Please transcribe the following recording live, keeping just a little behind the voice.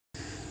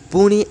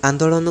पुणी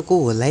आंदोलन को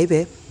ओह्लाइबे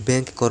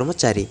बैंक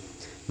कर्मचारी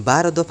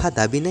 12 दफा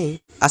दाबी नहीं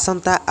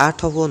आसंता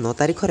 8 व 9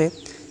 तारिख में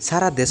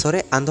सारा देश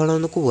में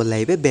आंदोलन को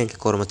ओह्लाइबे बैंक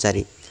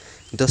कर्मचारी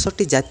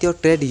 10टी जातीय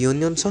ट्रेड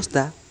यूनियन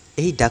संस्था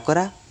यही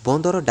डाकरा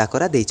बंदर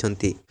डाकरा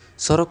देइछंती।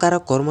 सरकार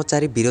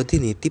कर्मचारी विरोधी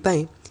नीति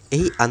पाई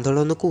यही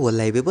आंदोलन को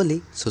ओह्लाइबे बोली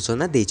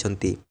सूचना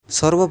देइछंती।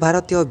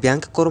 सर्वभारतीय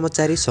बैंक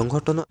कर्मचारी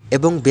संगठन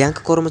एवं बैंक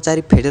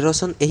कर्मचारी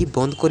फेडरेशन यही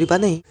बंद करबा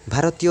नहीं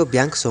भारतीय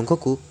बैंक संघ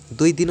को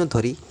 2 दिन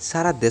धरी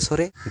सारा देश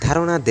में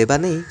धारणा देबा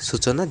नहीं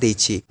सूचना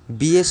देइछि।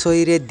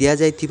 बीएसई रे दिया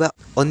जाइथिबा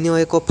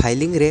अन्य एक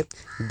फाइलिंग रे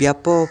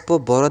व्यापक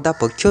बरोदा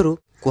पक्षरु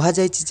कहा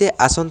जाइछि जे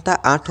आसंता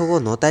 8 व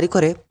 9 तारिख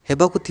रे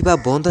हेबाकु थिबा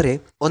बंद रे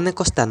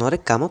अनेक स्थान रे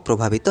काम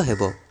प्रभावित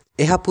हेबो।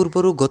 एहा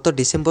पूर्वरु गत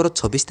डिसेंबर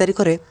 26 तारिख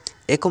रे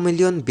 1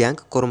 मिलियन बैंक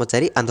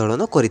कर्मचारी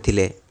आंदोलन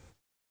करथिले।